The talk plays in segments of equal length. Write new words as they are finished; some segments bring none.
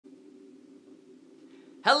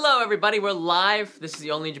Hello everybody, we're live. This is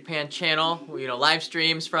the Only Japan channel, live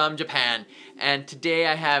streams from Japan. And today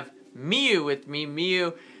I have Miyu with me.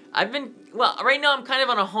 Miyu, right now I'm kind of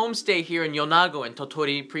on a homestay here in Yonago in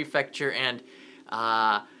Tottori Prefecture, and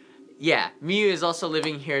Miyu is also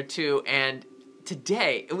living here too. And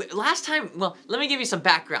today, let me give you some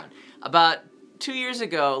background. About 2 years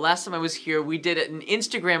ago, last time I was here, we did an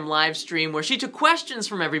Instagram live stream where she took questions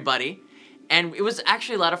from everybody. And it was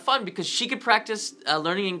actually a lot of fun because she could practice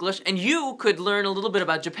learning English and you could learn a little bit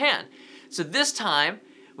about Japan. So this time,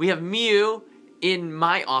 we have Miyu in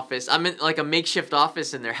my office. I'm in like a makeshift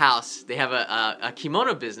office in their house. They have a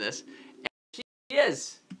kimono business. And she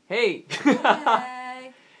is. Hey.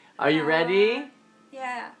 Hey. Are you ready?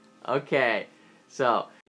 Yeah. Okay. So,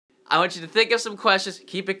 I want you to think of some questions,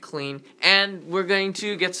 keep it clean, and we're going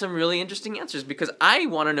to get some really interesting answers because I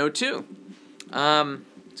want to know too.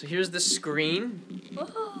 So here's the screen.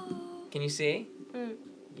 Oh. Can you see?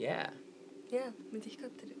 Yeah. Yeah.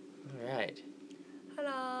 Alright.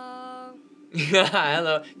 Hello.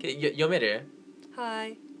 Hello. Yomeru?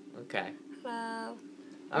 Hi. Okay. Hello.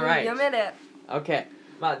 Alright. Yomeru. Okay.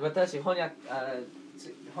 私翻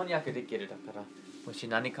訳できるだからもし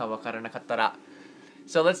何かわからなかったら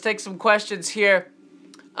So let's take some questions here.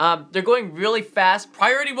 They're going really fast.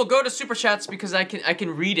 Priority will go to super chats because I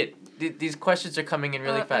can read it. These questions are coming in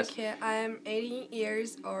really fast. Okay, I'm 18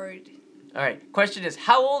 years old. Alright, question is,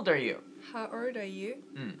 how old are you? How old are you?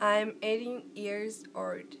 I'm 18 years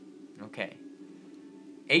old. Okay.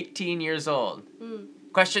 18 years old.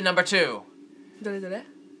 Question number 2. どれどれ?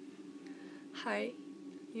 Hi,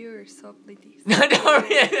 you're so pretty.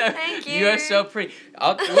 Thank you. You are so pretty.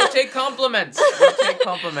 We'll take compliments. We'll take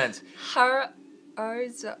compliments. How are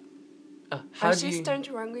the How do you... assistant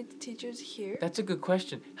language teachers here? That's a good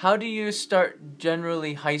question. How do you start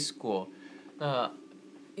generally high school?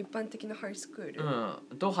 一般的なハイスクー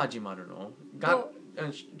ル。どう始まるの？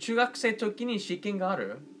中学生時に試験があ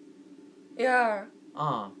る？ Yeah.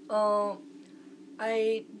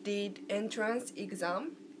 I did entrance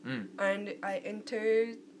exam and I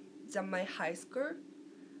entered my high school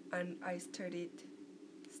and I study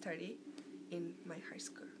in my high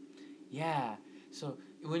school. Yeah. So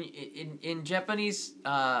when in Japanese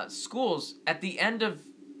schools, at the end of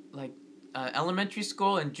like elementary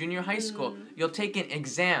school and junior high school, you'll take an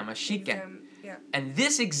exam, a shiken. Yeah. And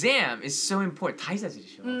this exam is so important. 大切で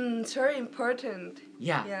しょ? It's very important.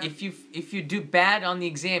 Yeah. If you do bad on the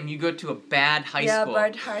exam, you go to a bad high school.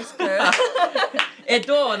 Yeah, bad high school.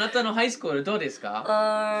 どう？あなたのハイスクールどうですか?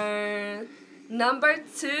 Number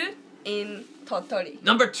 2 in Tottori.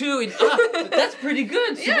 Number 2 in that's pretty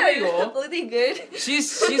good. Yeah, really good.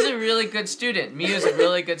 She's a really good student. Miyu's a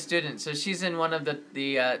really good student. So she's in one of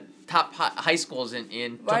the top high schools in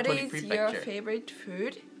Tottori Prefecture. What is your favorite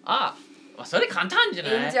food? それ簡単じゃな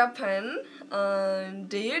い? In Japan,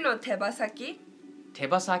 do you know tebasaki?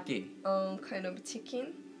 Tebasaki. Kind of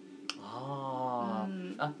chicken.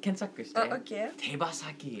 検索して. Okay.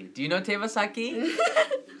 Tebasaki. Do you know tebasaki?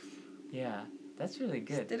 Yeah, that's really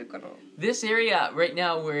good. 知ってるかな? This area right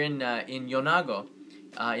now we're in Yonago,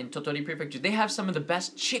 in Tottori Prefecture. They have some of the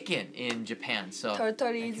best chicken in Japan. So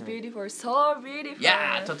Tottori is beautiful, so beautiful.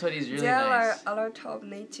 Yeah, Tottori is really nice. There are a lot of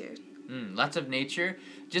nature. Lots of nature.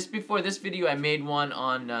 Just before this video, I made one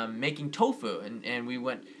on making tofu, and I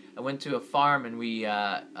went to a farm and we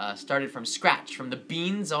started from scratch, from the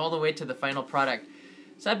beans all the way to the final product.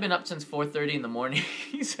 So I've been up since 4:30 in the morning.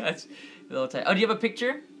 So it's a little tight. Oh, do you have a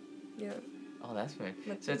picture? Yeah. Oh, that's weird.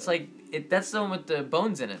 So it's like that's the one with the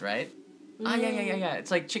bones in it, right? Yeah.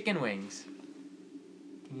 It's like chicken wings.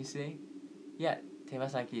 Can you see? Yeah,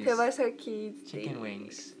 tebasaki. Tebasaki. Chicken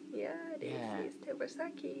wings. Yeah, this is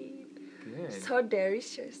tebasaki. Good. So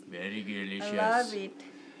delicious. Very delicious. I love it.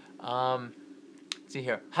 Let's see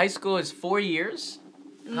here. High school is 4 years?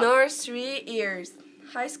 No, 3 years.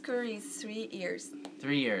 High school is 3 years.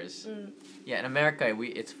 3 years. Yeah, in America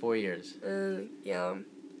it's 4 years. Yeah.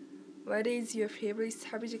 What is your favorite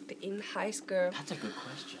subject in high school? That's a good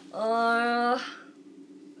question.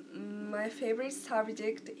 My favorite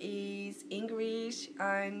subject is English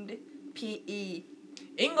and PE.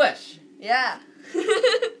 English? Yeah.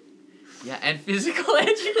 Yeah, and physical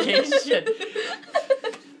education.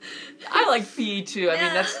 I like PE too. I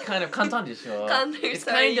mean, that's kind of 簡単でしょ? It's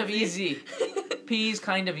kind of easy. PE is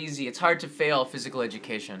kind of easy. It's hard to fail physical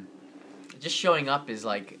education. Just showing up is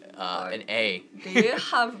like an A. Do you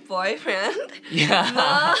have boyfriend? Yeah.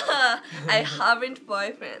 No, I haven't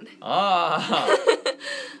boyfriend.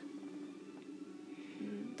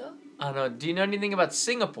 Do you know anything about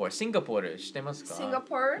Singapore? Singapore 知ってますか?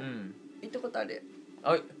 Singapore? 行ったことある.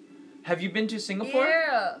 行ったことある? Oh, have you been to Singapore?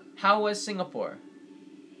 Yeah. How was Singapore?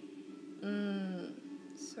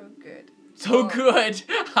 So good. So good.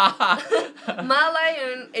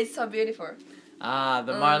 Marlion is so beautiful. Ah,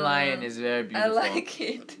 the Marlion is very beautiful. I like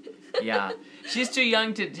it. Yeah. She's too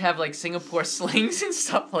young to have like Singapore slings and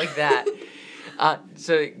stuff like that.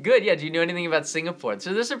 So good. Yeah. Do you know anything about Singapore?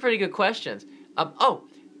 So those are pretty good questions.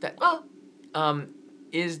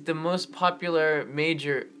 Is the most popular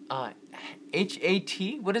major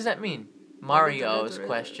HAT? What does that mean? Mario's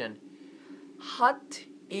question. What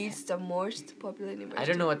is the most popular university? I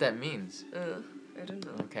don't know what that means. I don't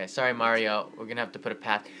know. Okay, sorry Mario. We're gonna have to put a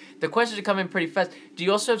path. The questions are coming pretty fast. Do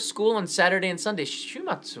you also have school on Saturday and Sunday? 週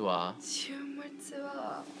末は?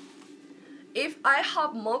 If I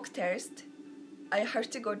have mock test, I have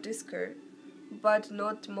to go to school, but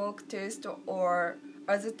not mock test or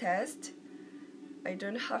other test. I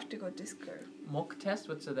don't have to go to school. Mock test?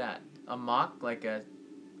 What's that? A mock, like a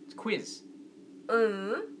quiz?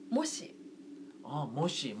 もし Oh, も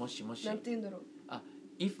し。なんて言うんだろう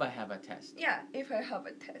If I have a test. Yeah, if I have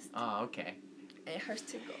a test. Oh, okay. I have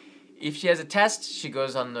to go. If she has a test, she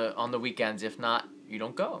goes on the weekends. If not, you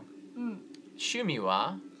don't go. 趣味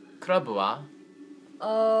は? Club は?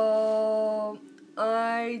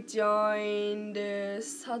 I joined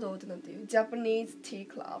Sado ってなんていう Japanese tea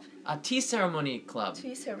club. Tea ceremony club.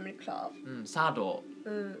 Tea ceremony club. Sado.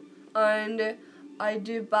 And I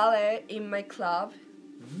do ballet in my club.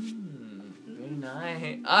 Very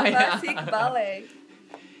nice. Classic ballet.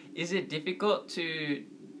 Is it difficult to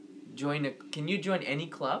join can you join any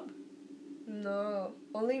club? No,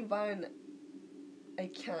 only one I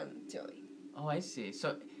can join. Oh, I see.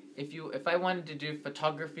 So if I wanted to do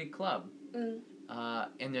photography club,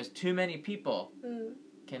 and there's too many people,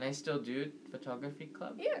 can I still do photography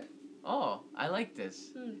club? Yeah. Oh, I like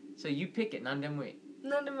this. So you pick it, 何でもいい.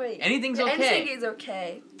 Anything's okay. Anything is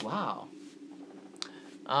okay. Wow.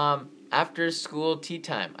 After school tea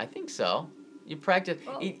time, I think so. You practice.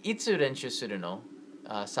 いつ練習するの?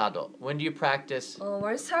 Sado. When do you practice?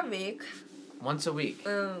 Once a week. Once a week.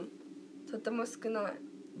 とても少ない.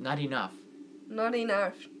 Not enough. Not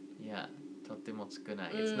enough. Yeah. とても少な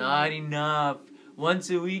い. It's not enough. Once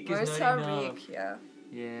a week is Once not a enough. week, yeah.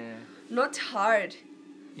 Yeah. Not hard.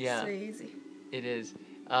 Yeah. So easy. It is.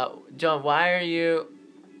 John, why are you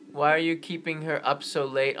keeping her up so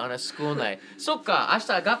late on a school night? そっか、明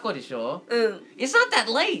日学校でしょ? It's not that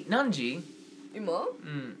late. 何時? 今?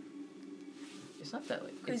 It's not that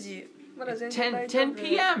late. 9時. まだ全 10, 然大丈夫. 10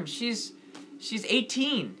 p.m. She's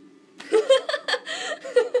 18.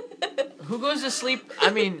 Who goes to sleep? I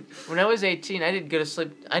mean, when I was 18, I didn't go to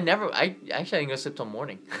sleep. I actually didn't go to sleep till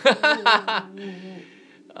morning.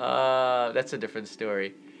 That's a different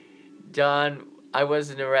story. John, I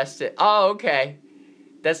wasn't arrested. Oh, okay.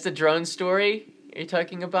 That's the drone story you're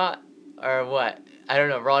talking about? Or what? I don't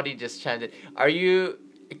know. Roddy just chimed in.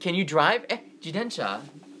 Can you drive? 自転車?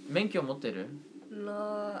 免許持ってる?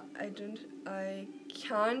 No, I don't. I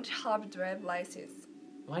can't have drive license.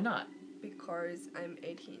 Why not? Because I'm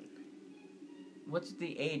 18. What's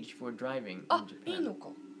the age for driving in Japan? いいのか。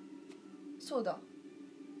そうだ。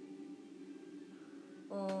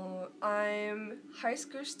I'm high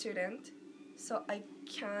school student, so I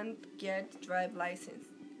can't get drive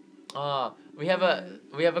license. We have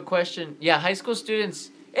a question. Yeah, high school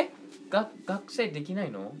students. 学生できな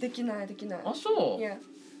いの? できない。あ、そう? Yeah.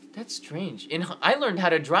 That's strange. I learned how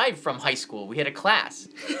to drive from high school. We had a class.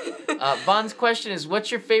 Von's question is,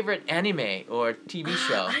 what's your favorite anime or TV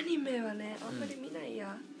show? アニメはね、あんまり見ない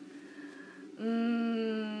や。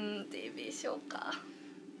TV show か。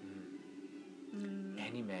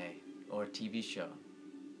Anime or TV show?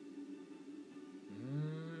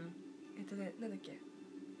 なんだっけ。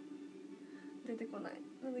出てこない。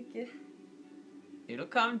なんだっけ。It'll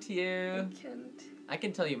come to you. I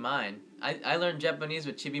can tell you mine. I learned Japanese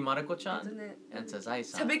with Chibi Mariko-chan and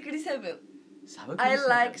Sazai-san. しゃべくり7. しゃべくり I 7?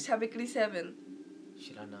 like しゃべくり7.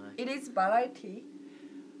 知らない。 It is variety.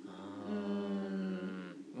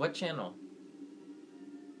 What channel?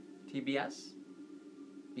 TBS?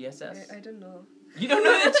 BSS? I don't know. You don't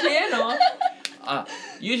know the channel?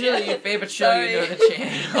 Usually your favorite show, you know the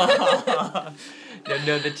channel. Don't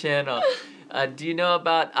know the channel. Do you know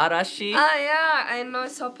about Arashi? Yeah, I know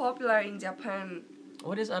it's so popular in Japan.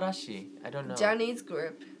 What is Arashi? I don't know. Japanese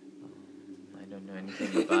group. I don't know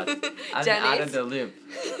anything about it. I'm out of the loop.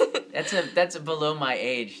 That's below my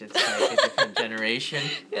age. It's like a different generation.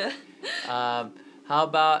 Yeah. How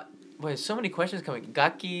about... Wait, so many questions coming.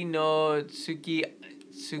 Gaki no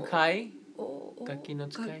tsukai? ガキの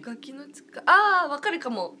使い。ガキの使い。ああ、わかるか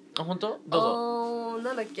も。あ、本当？どうぞ。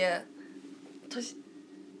なんだっけ。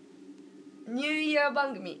ニューイヤー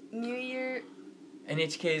番組。ニューイヤー。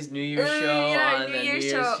NHK's New Year show on the New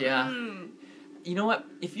Year's, yeah. You know what?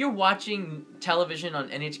 If you're watching television on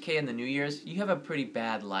NHK in the New Year's, you have a pretty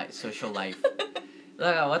bad social life.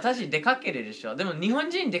 だから私出かけるでしょ。でも日本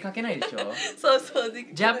人出かけないでしょ。そうそう。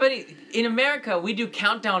Japanese in America we do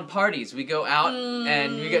countdown parties. We go out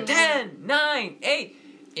and we go 10, 9, 8.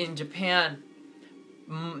 In Japan,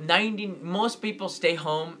 most people stay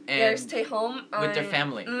home and stay home with their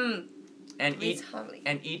family and with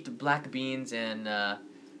eat black beans and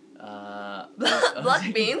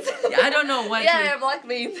black beans. I don't know what. Yeah, black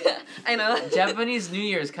beans. I know. Japanese New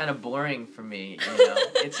Year is kind of boring for me. You know,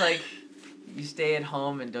 it's like you stay at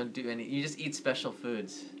home and don't do any. You just eat special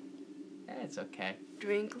foods. It's okay.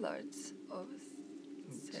 Drink lots of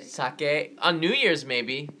sake on New Year's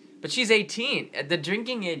maybe. But she's 18. At the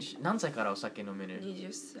drinking age, 何歳からお酒飲める?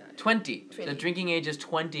 20歳. 20. The drinking age is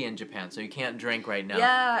 20 in Japan, so you can't drink right now.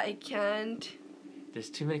 Yeah, I can't.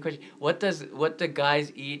 There's too many questions. What do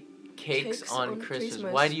guys eat cakes on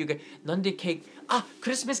Christmas? Why do you guys... なんでケーキ... Ah,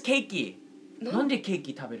 Christmas cake! なんでケー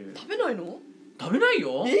キ食べる? 食べないの? 食べない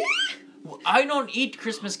よ? I don't eat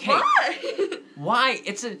Christmas cake. Why? Why?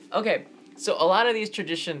 Okay, so a lot of these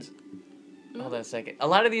traditions... Hold on a second. A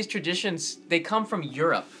lot of these traditions, they come from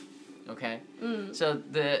Europe. Okay, so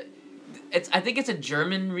I think it's a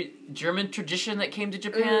German tradition that came to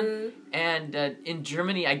Japan, and in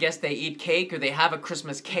Germany, I guess they eat cake or they have a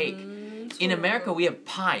Christmas cake. In America, we have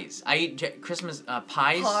pies. I eat Christmas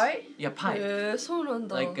pies. Pie? Yeah, pie.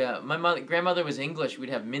 Like my grandmother was English. We'd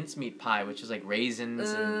have mincemeat pie, which is like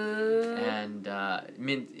raisins and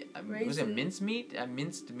was it mincemeat?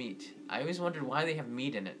 Minced meat. I always wondered why they have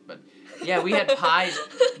meat in it, but yeah, we had pies.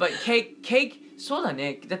 But cake. そうだ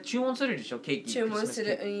ね。だ注文するでしょ、ケーキ。注文す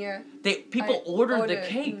る。Yeah. People ordered the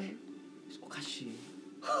cake. おかしい。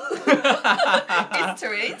It's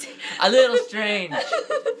strange. A little strange.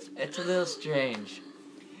 It's a little strange.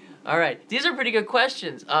 All right. These are pretty good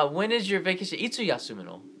questions. When is your vacation? いつ休む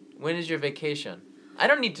の? When is your vacation? I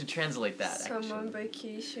don't need to translate that, Summer actually.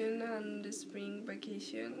 vacation and spring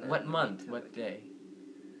vacation. What month? What day?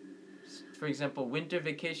 For example, winter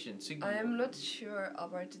vacation. I am not sure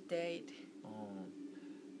about the date.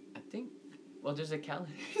 I think, well, there's a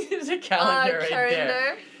calendar. There's a calendar right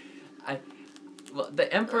there. Well,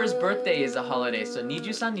 the emperor's birthday is a holiday, so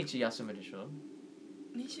 23日休むでしょ?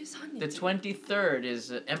 23日? The 23rd is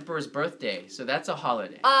the emperor's birthday, so that's a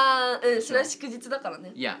holiday. それは祝日だから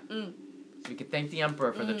ね. Yeah. So we can thank the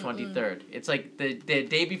emperor for the 23rd. It's like the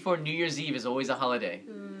day before New Year's Eve is always a holiday.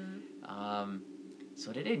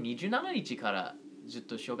 それで27日からずっ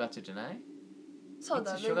と正月じゃない? そう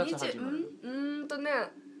だね。正月始まる?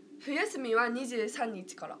 冬休みは23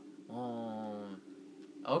日から。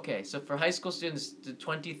Okay, so for high school students, the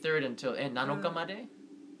 23rd until 7日まで?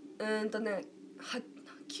 9、8?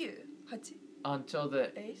 Until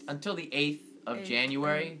the 8th of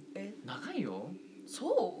January? 長いよ。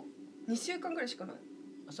そう？2週間ぐらいしかない。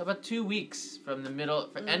So about 2 weeks from the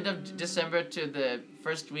end of December to the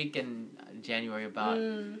first week in January about.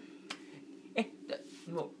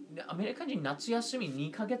 もうアメリカ人夏休み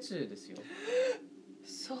2ヶ月ですよ。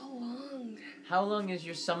So long. How long is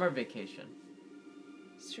your summer vacation?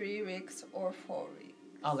 3 weeks or 4 weeks.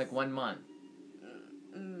 Oh, like 1 month.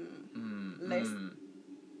 Less.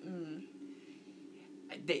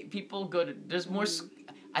 People go to. There's more.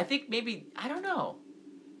 I think maybe I don't know.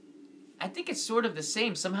 I think it's sort of the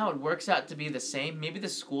same. Somehow it works out to be the same. Maybe the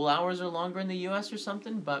school hours are longer in the U.S. or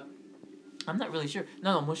something, but I'm not really sure.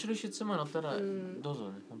 なんか面白い質問あったらどう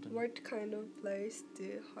ぞね、本当に。What kind of place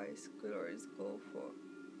do high schoolers go for?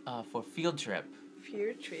 For field trip.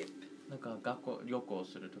 Field trip. なんか旅行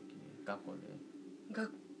するときに学校で。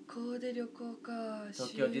学校で旅行か。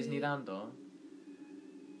東京ディズニーランド?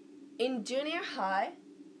 In junior high,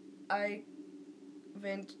 I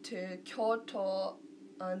went to Kyoto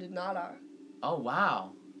and Nara. Oh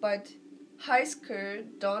wow! But high school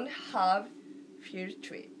don't have field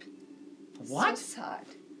trip. What? So sad.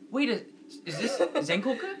 Wait, is this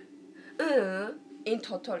Zenkoku? In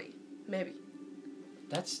Tottori, maybe.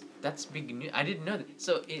 That's big news. I didn't know that.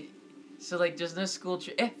 So like there's no school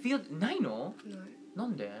trip. Field ないの? No. な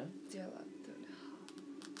んで? Yeah.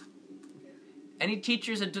 Any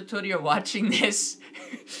teachers at Tottori are watching this?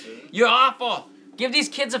 You're awful. Give these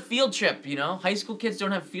kids a field trip, you know? High school kids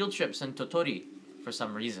don't have field trips in Tottori for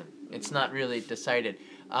some reason. It's not really decided.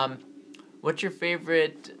 What's your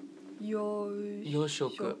favorite?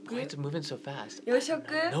 Yoshoku. Why it's moving so fast?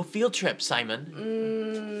 Yoshoku? No field trip, Simon.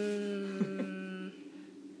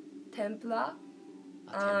 Tempura.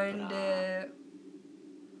 And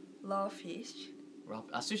raw fish.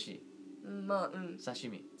 Sushi? まあ、刺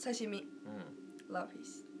身。raw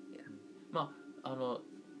fish. Yeah. まあ、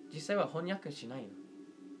実際は翻訳しないの?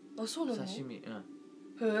あ、そうなの？刺身、へえ、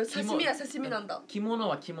刺身は刺身なんだ。着物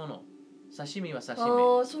は着物、刺身は刺身、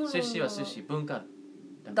そうなんだ。寿司は寿司、文化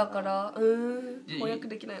だから、翻訳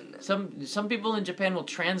できないよね。Some people in Japan will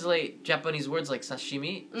translate Japanese words like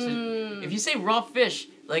sashimi. So if you say raw fish,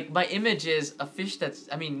 like my image is a fish that's,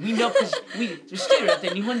 I mean, we know because we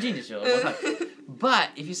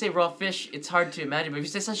but if you say raw fish, it's hard to imagine. But if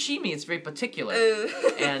you say sashimi, it's very particular.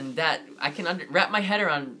 And that, I can wrap my head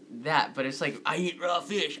around that, but it's like, I eat raw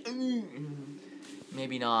fish.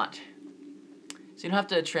 Maybe not. So you don't have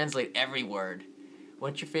to translate every word.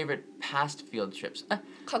 What's your favorite past field trips?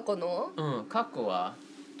 過去の？過去は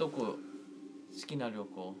どこ好きな旅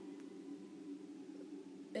行？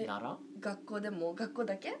奈良？学校でも学校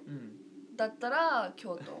だけ？だったら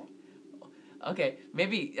京都。Okay,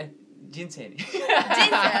 maybe 人生に。人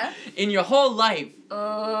生？ In your whole life,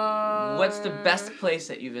 what's the best place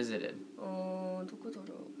that you visited? どこだろ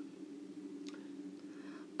う？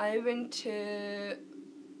 I went to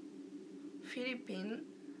Philippines,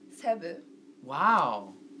 Cebu.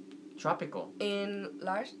 Wow, tropical. In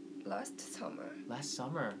last summer. Last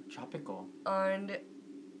summer, tropical. And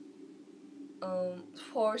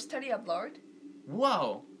for study abroad.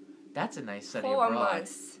 Whoa, that's a nice study 4 abroad.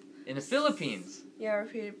 months. In the Philippines. Yeah,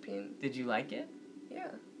 Philippines. Did you like it?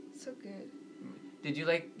 Yeah, so good. Did you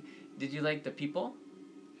like the people?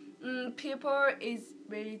 People is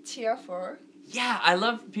very cheerful. Yeah, I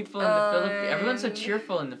love people in the Philippines. Everyone's so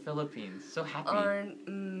cheerful in the Philippines. So happy.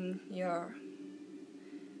 And yeah.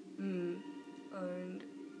 And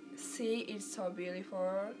sea is so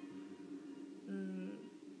beautiful.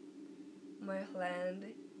 My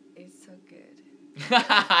friend is so good.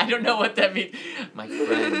 I don't know what that means. My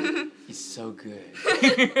friend, he's so good.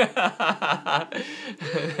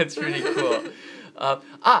 That's pretty cool.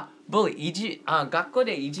 Bully, 学校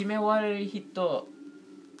でいじめられる人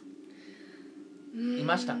い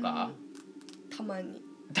ましたか？たまに。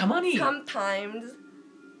たまに Sometimes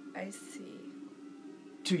I see.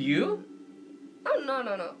 To you? Oh, no.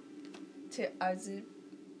 To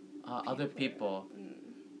other people.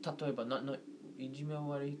 例えばいじめら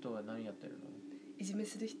れる人は何やってるの？いじめ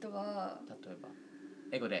する人は例えば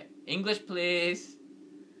英語で English please.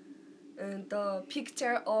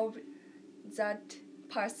 Picture of that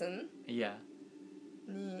person. Yeah.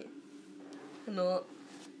 に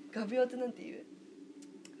画鋲ってなんて言う？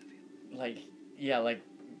 Like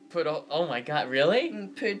put oh my god, really?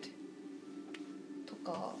 Put と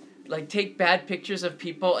か Like take bad pictures of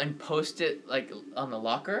people and post it like on the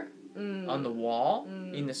locker, on the wall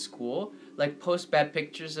in the school. Like post bad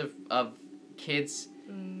pictures of kids.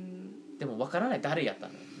 でもわからない誰やった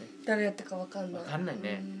のね。誰やったかわかんない。わかんない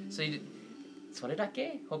ね。それだ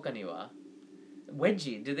け？他には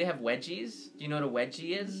Wedgie. Do they have wedgies? Do you know what a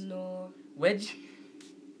wedgie is? No. Wedgie.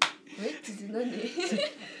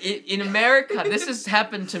 In America, this has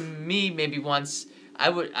happened to me maybe once. I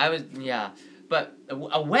was but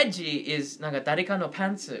a wedgie is なんか誰かのパ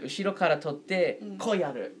ンツ後ろから取ってこう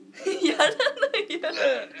やる。やらない。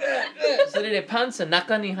それでパンツ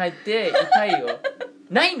中に入って痛いよ。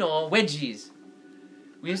ないの wedgies.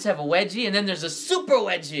 We used to have a wedgie and then there's a super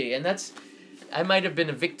wedgie and I might have been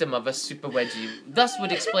a victim of a super wedgie. Thus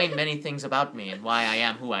would explain many things about me and why I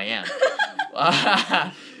am who I am.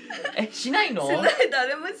 しないの？しない、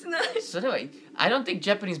誰もしない。それは I don't think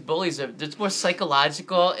Japanese bullies are. It's more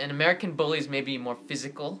psychological, and American bullies may be more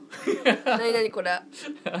physical. 何これ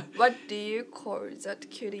What do you call that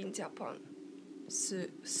kid in Japan? す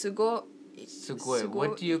ごい。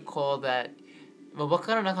What do you call that? わ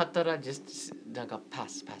からなかったら just なんか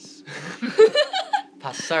pass.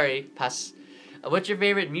 Sorry, pass. What's your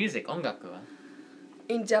favorite music? 音楽は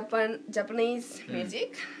In Japanese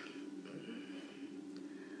music?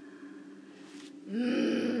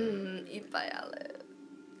 いっぱいある。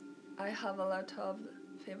I have a lot of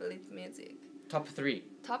favorite music. Top 3.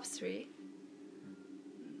 Top 3?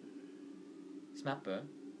 SMAP?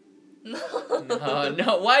 No.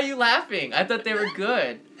 No. Why are you laughing? I thought they were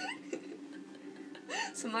good.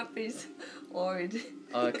 SMAP is old.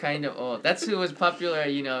 Kind of old. That's who was popular,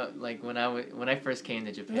 like when I first came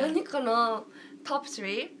to Japan. 何かな Top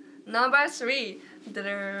 3? Number 3.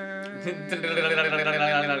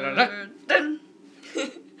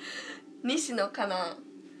 西野カナ。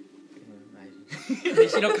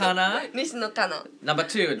西野カナ。西野カナ。Number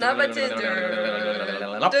 2. Number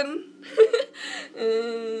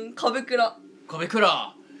 2. 小袋。小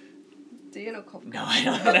袋。Do you know 小袋 No, I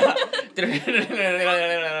don't know.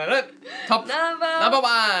 Top number 1.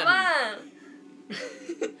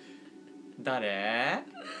 誰？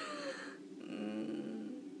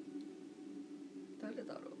誰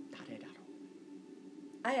だろう。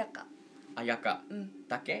彩香。あやかうん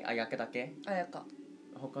だけあやかだけあやか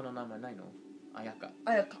他の名前ないのあやか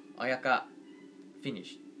あやかあやか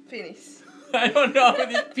finish finish I don't know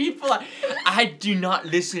these people I do not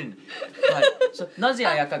listen but so なぜ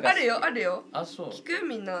あやかがあるよあるよあそう聞く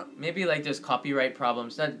みんな Maybe like there's copyright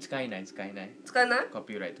problems 使えない使えないコ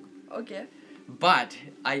ピーライト OK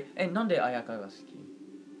But なんであやかが好き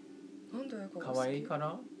なんであやかが好きかわいいか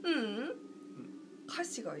らうん歌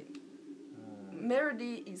詞がいい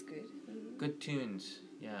Melody is good Good tunes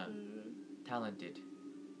Yeah Talented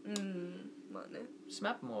うんまあね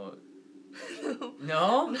SMAP も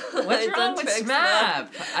No? What's wrong with SMAP?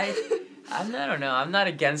 I don't know. I'm not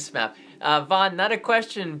against SMAP. Vaughn, not a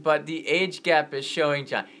question, but the age gap is showing,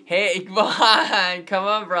 John. Hey, Vaughn, come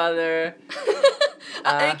on, brother.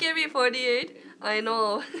 AKB48 I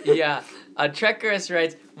know Yeah. Trekkeruss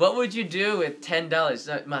writes, what would you do with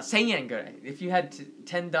 $10? まあ、1000円ぐらい. If you had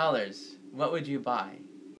 $10, what would you buy?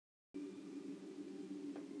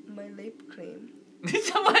 My lip cream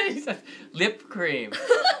Somebody said lip cream.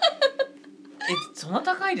 そんな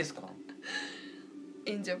高いですか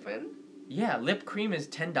In Japan Yeah, lip cream is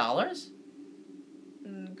 $10?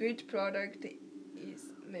 Good product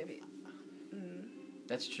is maybe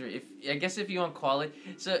That's true. I guess if you want quality,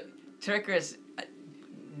 so Trekkeruss,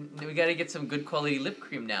 we gotta get some good quality lip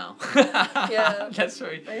cream now. Yeah, that's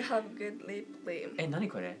what I have good lip cream. 何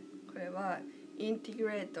これこれはインテグ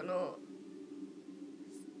レートの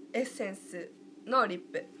エッセンスのリッ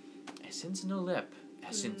プ。Essence no lip.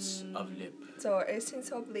 Essence of lip. そう、エッセン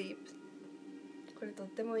ス of lip。これとっ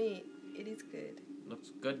てもいい。It is good.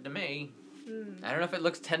 Looks good to me. I don't know if it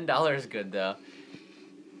looks $10 good though.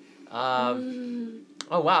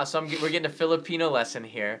 Oh wow, so we're getting a Filipino lesson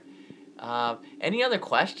here. Any other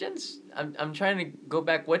questions? I'm trying to go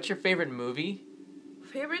back. What's your favorite movie?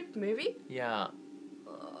 Favorite movie? Yeah.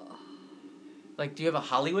 Like, do you have a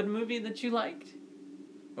Hollywood movie that you liked?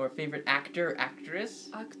 Or a favorite actor, actress?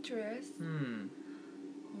 Actress?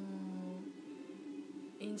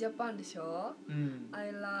 In Japan でしょ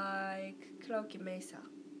I like Kuroki Mesa.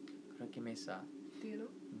 Kuroki Mesa. Do you know?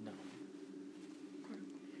 No.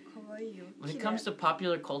 かわいいよ。 When it comes to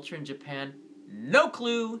popular culture in Japan, no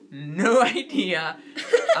clue, no idea.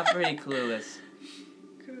 I'm pretty clueless.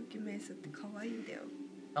 黒木メイサってかわいいんだよ。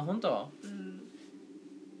あ、本当？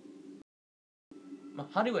まあ、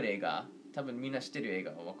ハリウッド映画、多分みんな知ってる映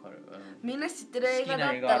画はわかる。みんな知ってる映画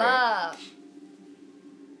だったら、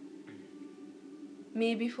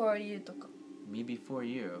Me Before You とか。Me Before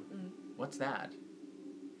You? What's that?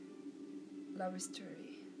 Love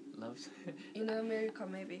Story. Love In America,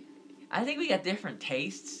 maybe. I think we got different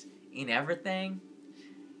tastes in everything.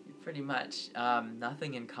 Pretty much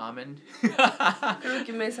nothing in common. 黒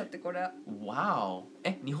木メイサってこれ。Wow.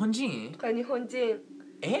 日本人？これ日本人。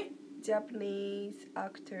え？ Japanese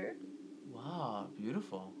actor. Wow,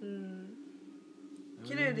 beautiful.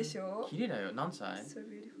 綺麗でしょ？綺麗だよ。何歳？ So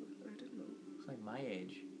beautiful. I don't know. It's like my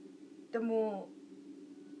age. でも、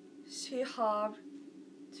she have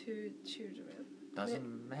two children.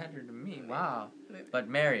 Doesn't matter to me. Wow. But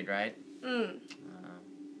married, right? Of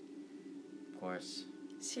course.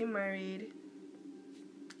 She married.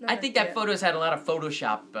 I think that photo's had a lot of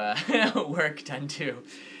Photoshop work done too.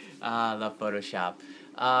 I love Photoshop.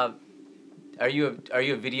 Are you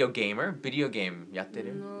a video gamer? Video game やって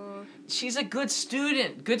る? No. She's a good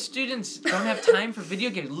student. Good students don't have time for video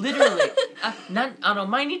games. Literally.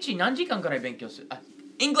 毎日何時間くらい勉強する?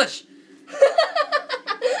 English.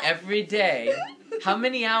 Every day. How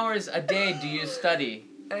many hours a day do you study?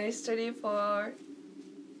 I study for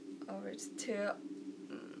hours,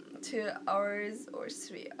 2 hours or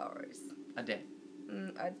 3 hours. A day.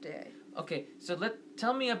 A day. Okay, so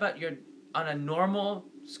tell me about on a normal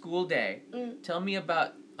school day. Tell me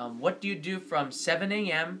about what do you do from 7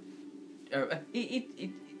 a.m. or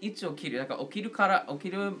いつ起きる? なんか起きるから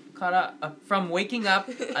from waking up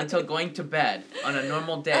until going to bed on a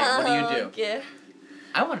normal day. What do you do? Okay.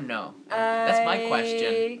 I want to know. That's my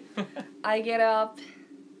question. I get up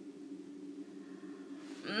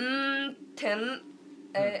 10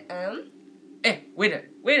 a.m. Wait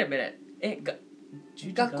a minute.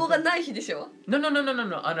 学校がない日でしょ? No. On a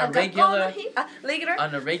regular. 学校の日? Regular?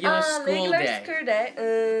 On a regular school regular day. School day.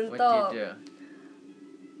 What do you do?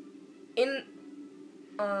 In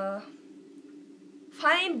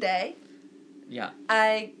fine day. Yeah.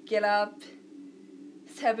 I get up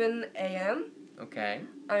 7 a.m. Okay.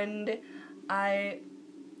 And I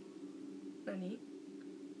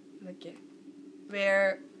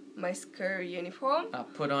wear my school uniform.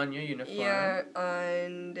 Put on your uniform. Yeah,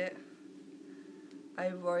 and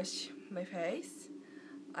I wash my face.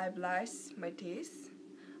 I brush my teeth.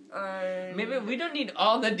 Maybe we don't need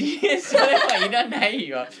all the details. それはいらない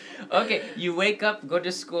よ. Okay, you wake up, go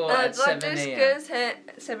to school at 7 Go to a.m. school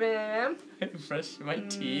 7 a.m. Brush my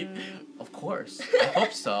teeth. Of course. I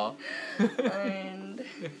hope so. And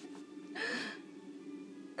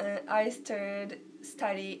I started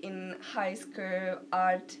study in high school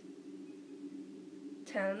at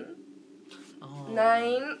 10,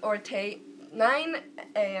 9 or 9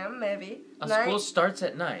 a.m. maybe. School starts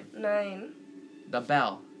at 9. 9. The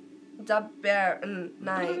bell. The bell.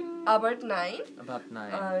 9. About 9. About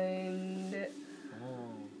 9. And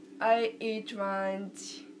I eat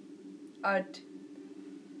lunch at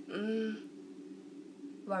 1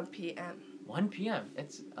 p.m. 1 p.m.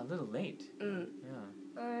 It's a little late. Yeah.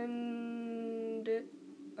 And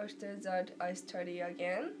after that, I study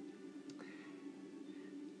again.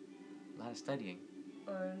 A lot of studying.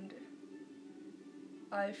 And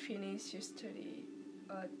I finish study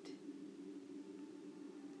at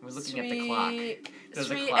We're looking at the clock. There's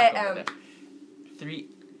 3 a clock a.m. over there. 3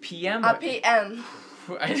 p.m.? p.m.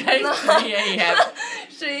 I said 3 a.m.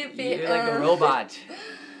 3 p.m. You're like a robot.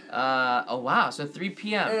 Oh wow, so 3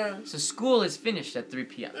 p.m. So school is finished at 3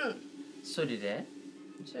 p.m. So did it?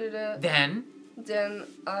 Then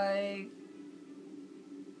I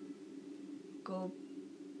go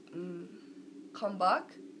come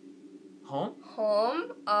back home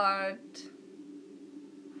at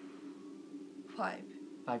 5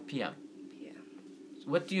 p.m. p.m. So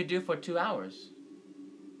what do you do for 2 hours?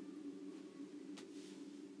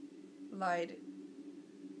 Ride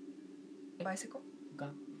bicycle.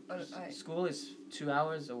 School is 2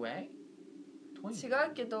 hours away? 20. 違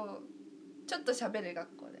うけどちょっと喋る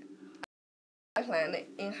学校で。I plan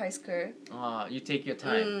in high school. Oh, you take your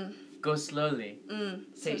time. Go slowly.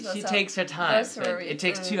 She so takes her time. That's So right. it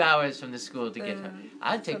takes 2 hours from the school to get home.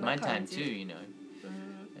 I'd take my time too, you know.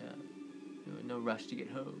 Yeah. No rush to get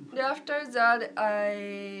home. After that,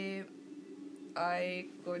 I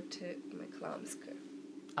go to my cram school.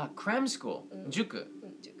 Cram school. 塾。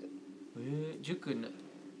塾。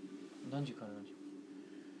何時から何時？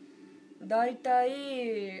だいた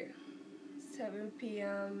い7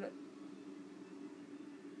 p.m.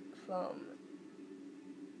 from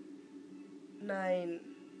 9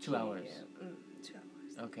 2 hours. 2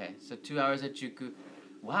 hours. Okay, so 2 hours at 塾.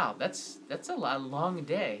 Wow, that's a long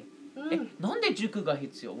day. なんで塾が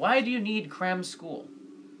必要? Why do you need cram school?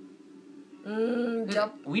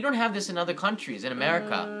 We don't have this in other countries in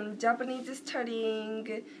America. Japanese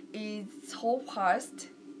studying is so fast.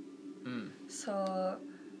 So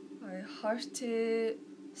I have to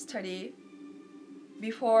study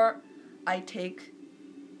before I take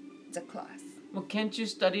the class. Well, can't you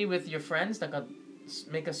study with your friends? なんか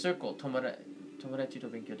make a circle. 友達と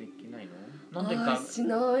勉強できないの? なんでか? し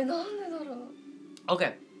ない。なんでだろう?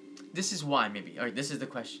 Okay, this is why maybe. Alright, this is the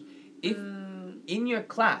question. If in your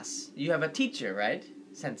class you have a teacher, right?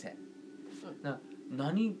 Sensei. Now,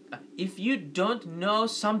 if you don't know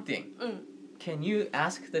something, can you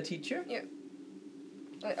ask the teacher? Yeah.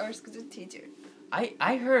 I ask the teacher.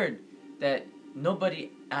 I heard that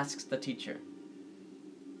nobody asks the teacher.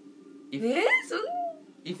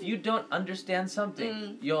 If you don't understand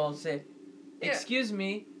something, you'll say, "Excuse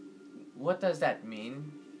me, what does that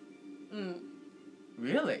mean?"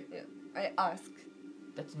 Really? Yeah. I ask.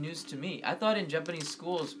 That's news to me. I thought in Japanese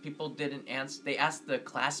schools people didn't answer. They asked the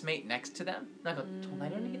classmate next to them. なんか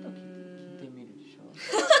隣の人聞いてみるでしょ。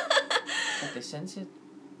だって先生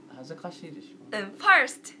恥ずかしいでしょ。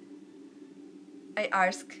First, I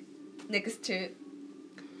ask next to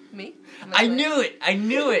me. I knew it. I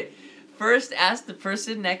knew it. First, ask the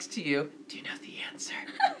person next to you. Do you know the answer?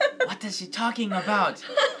 What is she talking about?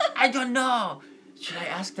 I don't know. Should I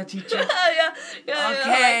ask the teacher? Yeah,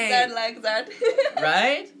 okay. like that.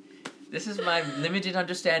 Right? This is my limited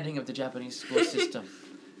understanding of the Japanese school system.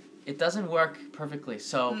 It doesn't work perfectly,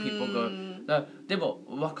 so people go. でも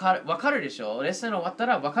わかるでしょ。レッスン終わった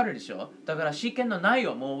らわかるでしょ。だから試験の内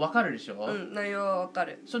容もわかるでしょ。内容はわか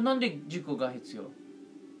る。それなんで塾が必要?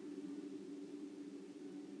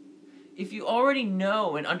 If you already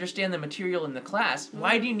know and understand the material in the class,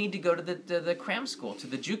 why do you need to go to the cram school, to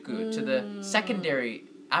the juku, to the secondary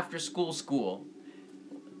after school?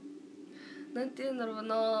 なんて言うんだろう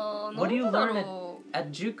な。 What do you learn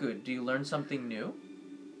at juku? Do you learn something new?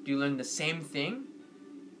 Do you learn the same thing?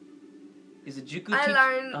 Is a juku I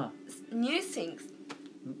learn new things.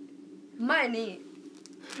 前に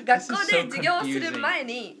学校で授業をする前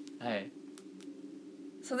に、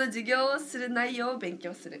その授業をする内容を勉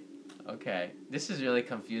強する。Okay, this is really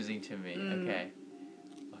confusing to me. Okay,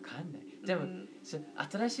 わかんない。でも、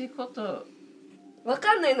新しいこと。わ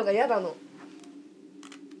かんないのが嫌なの。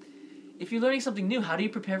if you're learning something new, how do you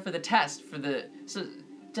prepare for the test? So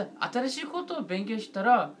じゃあ新しいことを勉強した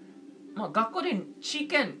ら、まあ学校で試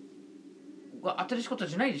験は新しいこと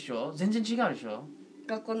じゃないでしょ？全然違うでしょ？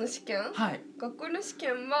学校の試験？はい。学校の試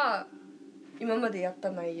験は今までやっ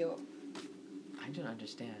た内容。I don't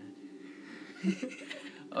understand.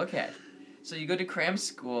 Okay. So you go to cram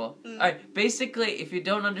school. Alright, basically, if you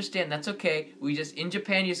don't understand, that's okay. We just, in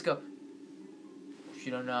Japan, you just go, 知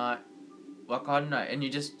らない。わかんない. And you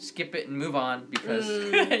just skip it and move on because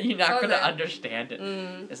you're not going to understand it.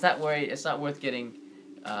 It's not worth getting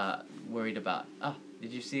worried about. Oh,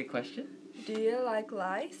 did you see a question? Do you like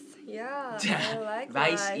rice? Yeah, I like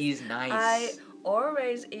rice. Rice is nice. I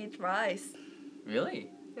always eat rice. Really?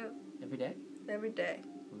 Yeah. Every day? Every day.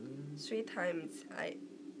 3 times.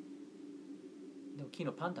 でも昨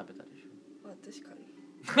日パン食べたでしょ。確かに。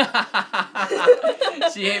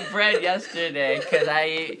She ate bread yesterday because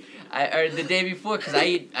or the day before because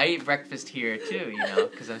I eat breakfast here too, you know,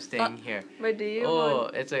 because I'm staying here. But do you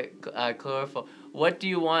want... it's a colorful. What do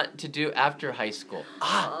you want to do after high school?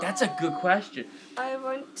 That's a good question. I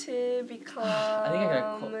want to become I think I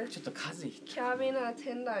gottaちょっと風邪ひいた。 cabin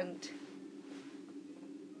attendant.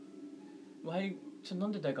 Why? な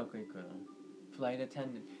んで大学行くの? Flight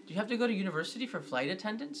attendant. Do you have to go to university for flight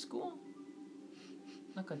attendant school?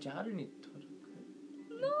 なんか JAL に登録。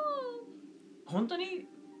 No. 本当に?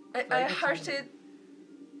 I have to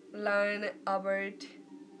learn about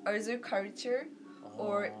other culture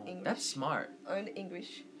or English. That's smart. And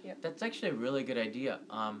English. Yeah. That's actually a really good idea.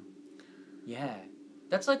 Yeah.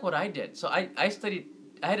 That's like what I did. So I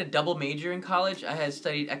had a double major in college. I had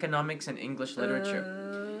studied economics and English literature.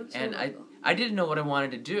 And I didn't know what I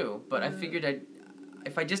wanted to do, but I figured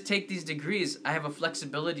if I just take these degrees, I have a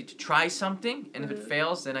flexibility to try something, and if it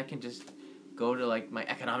fails, then I can just go to like my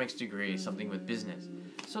economics degree, something with business.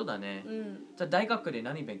 そうだね。じゃあ大学で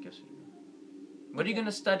何勉強するの? What are you going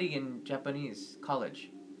to study in Japanese college?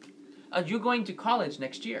 You're going to college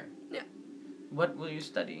next year. Yeah. What will you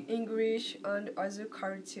study? English and other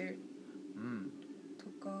culture. と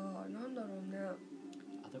か、なんだろうね。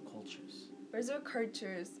Other cultures. Other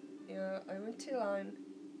cultures. Yeah, I want to learn.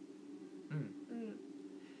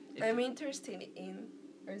 I'm interested in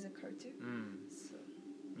other culture. So.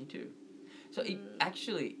 Me too. So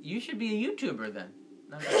actually, you should be a YouTuber then.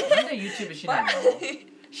 なんで YouTuber しないの?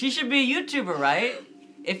 She should be a YouTuber, right?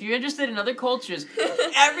 If you're interested in other cultures,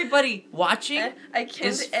 everybody watching I can't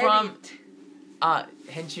is from... edit.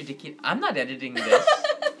 編集できる. I'm not editing this.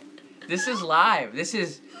 This is live. This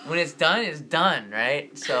is... When it's done, it's done, right?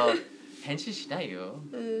 So, 編集しないよ.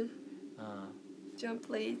 John,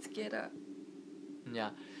 please get up.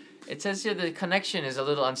 Yeah. It says here the connection is a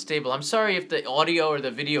little unstable. I'm sorry if the audio or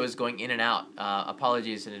the video is going in and out.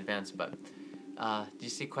 Apologies in advance, but... do you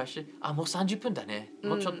see a question? もう30分だね.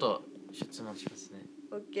 もうちょっと質問しますね.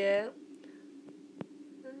 Okay.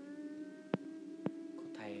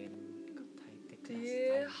 答えてください. Do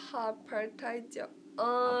you have part-time job?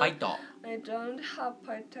 バイト. I don't have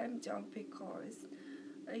part-time job because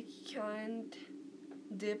I can't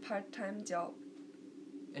do part-time job.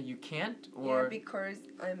 You can't? Or... Yeah, because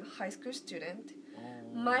I'm a high school student.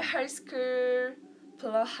 My high school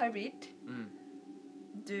prohibit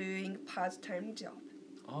doing part-time job.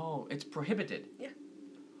 Oh, it's prohibited. Yeah.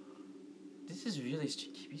 This is really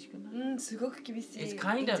厳しくない? すごく厳しい. It's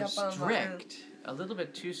kind of strict. A little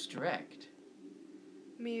bit too strict.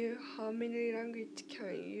 Miyu, how many languages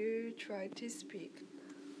can you try to speak?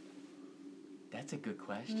 That's a good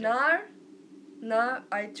question. Now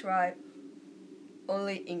I try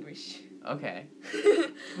only English. Okay.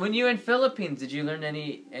 When you were in Philippines, did you learn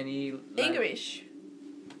any English.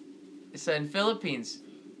 So in Philippines,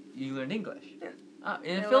 you learned English? Yeah.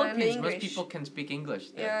 In the Philippines, most people can speak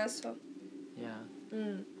English there. Yeah, so. Yeah.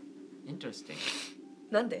 Interesting.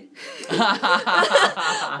 なんで?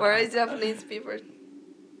 Where are Japanese people?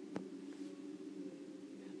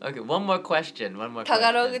 Okay, one more question. タ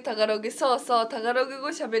ガログ。そうそう、タガログ語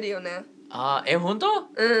喋るよね。本当?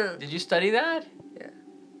 Did you study that? Yeah.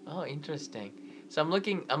 Oh, interesting. So I'm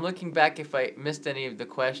looking back if I missed any of the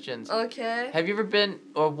questions. Okay. Have you ever been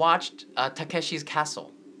or watched Takeshi's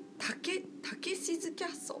Castle? Takeshi's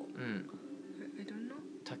Castle? I don't know.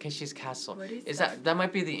 Takeshi's Castle. What is that? That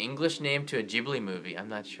might be the English name to a Ghibli movie. I'm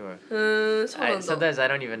not sure. Sometimes I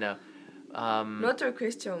don't even know. Not a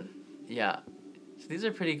question. Yeah. So these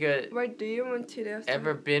are pretty good. What do you want to do?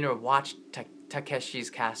 Ever been or watched Takeshi's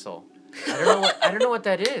Castle? I don't know what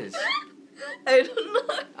that is. I don't know.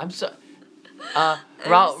 I'm sorry.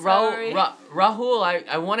 sorry. Rahul,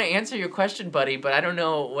 I want to answer your question, buddy, but I don't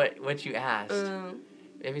know what you asked.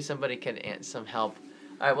 Maybe somebody can some help.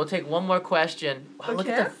 right, we'll take one more question. Wow, look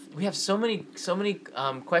at Okay. that. We have so many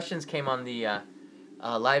questions came on the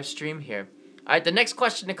live stream here. All right, the next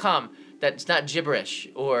question to come that's not gibberish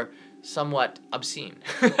or somewhat obscene.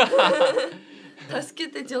 助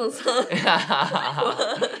けてジョンさん。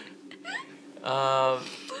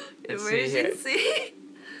 Let's see here. Emergency.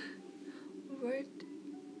 Word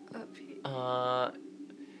up here.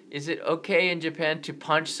 Is it okay in Japan to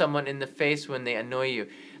punch someone in the face when they annoy you?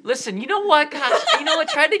 Listen, you know what, guys? You know what?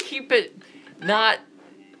 Try to keep it not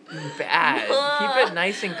bad. Keep it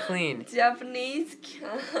nice and clean. Japanese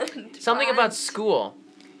can't. Something punch. about school.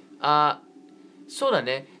 そうだ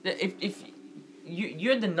ね. If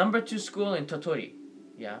you're the number 2 school in Tottori,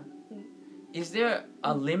 yeah? Is there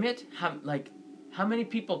a limit? How many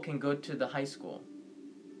people can go to the high school?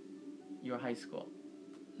 Your high school.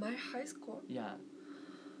 My high school. Yeah.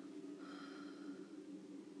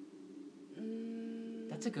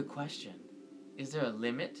 That's a good question. Is there a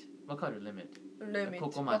limit? わかる limit? Limit. こ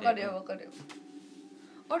こまで。わかるよわかるよ。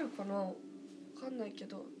あるかな。わかんないけ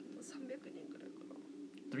ど、300人ぐらいかな。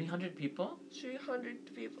300 people?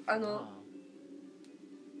 300 people. Wow.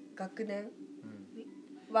 学年。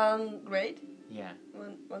One grade. Yeah.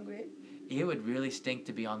 One grade. It would really stink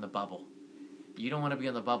to be on the bubble. You don't want to be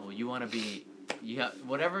on the bubble. You want to be,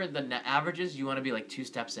 whatever the average is, you want to be like 2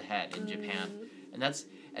 steps ahead in Japan.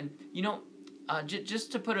 And you know,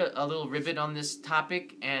 just to put a little ribbon on this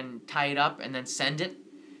topic and tie it up and then send it,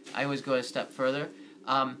 I always go a step further.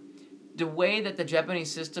 The way that the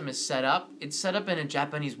Japanese system is set up, it's set up in a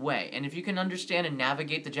Japanese way. And if you can understand and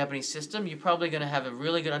navigate the Japanese system, you're probably going to have a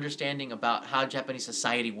really good understanding about how Japanese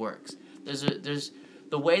society works. There's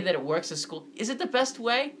the way that it works at school. Is it the best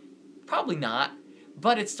way? Probably not.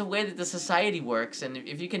 But it's the way that the society works. And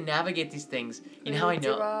if you can navigate these things, you know how I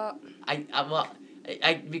know?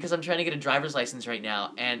 Because I'm trying to get a driver's license right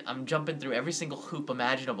now, and I'm jumping through every single hoop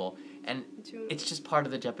imaginable, and it's just part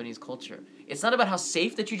of the Japanese culture. It's not about how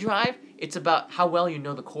safe that you drive, it's about how well you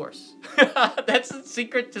know the course. That's the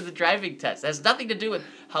secret to the driving test. It has nothing to do with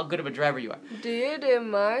how good of a driver you are. Do you do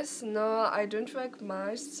math? No, I don't like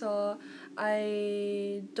math, so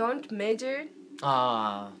I don't major.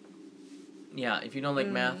 Yeah, if you don't like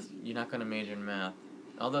math, you're not going to major in math.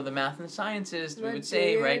 Although the math and sciences, we What would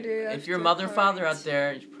say, do right? you If you're a after mother, father college? out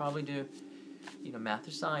there, you should probably do, math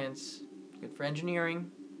or science. Good for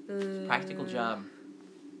engineering. Practical job.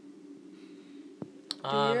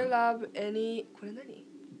 Do you love any... これ何?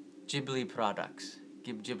 Ghibli products.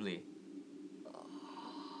 Ghibli.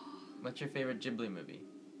 What's your favorite Ghibli movie?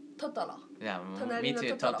 Totoro. Yeah, me 隣の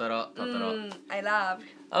too. トトロ。 Totoro. I love.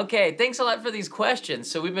 Okay, thanks a lot for these questions.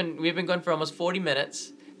 So we've been going for almost 40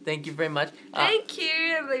 minutes. Thank you very much. Thank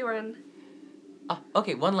you, everyone.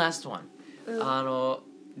 Okay, one last one.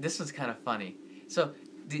 This was kind of funny. So,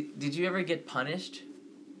 did you ever get punished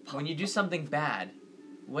when you do something bad?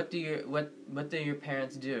 What do your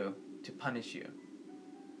parents do to punish you?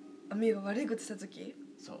 あみが悪いことしたとき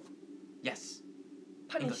So, yes.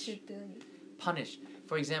 パニッシュって何 Punish.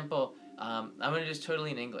 For example, I'm gonna just totally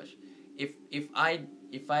in English. If I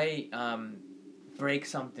break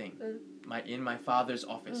something in my father's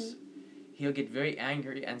office, he'll get very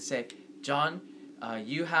angry and say, "John,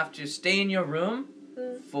 you have to stay in your room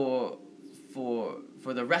for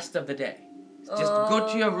the rest of the day. Just go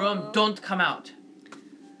to your room. Don't come out."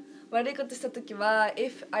 悪いことしたときは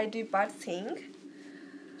If I do bad thing,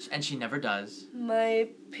 And she never does. my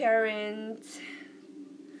parents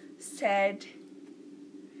said,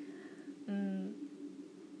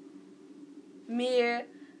 "Me,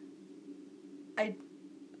 I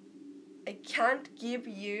can't give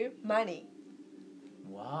you money."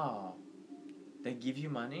 Wow. They give you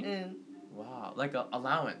money? Wow. Like a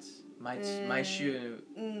allowance. My shoe.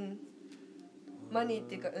 Money っ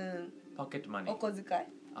ていうか、Pocket money. お小遣い。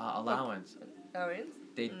Allowance. Allowance?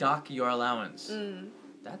 They dock your allowance. うん。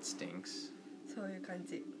 That stinks. そういう感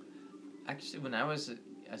じ。 Actually, when I was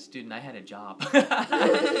a student, I had a job.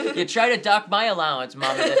 You try to dock my allowance,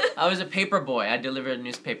 Mom. I was a paper boy. I delivered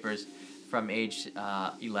newspapers from age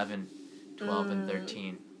 11, 12, and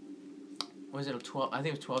 13. Was it 12? I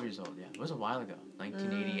think it was 12 years old. Yeah, it was a while ago.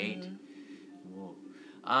 1988. Whoa.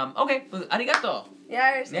 Okay, well, arigato.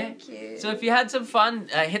 Yes, thank you. So if you had some fun,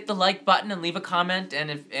 hit the like button and leave a comment.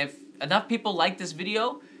 And if enough people like this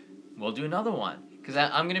video, we'll do another one. Because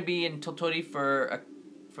I'm going to be in Tottori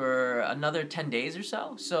for another 10 days or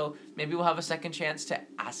so. So maybe we'll have a second chance to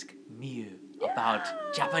ask Miyu about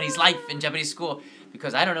Japanese life in Japanese school.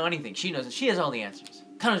 Because I don't know anything. She knows. She has all the answers.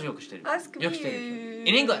 Ask Miyu.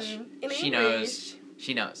 In English. She knows.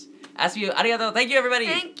 She knows. Ask Miyu. Arigato. Thank you, everybody.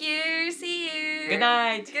 Thank you. See you. Good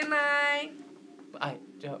night. Good night. Bye.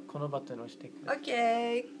 じゃあこのバトン押してくれ。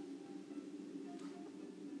Okay.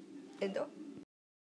 エンド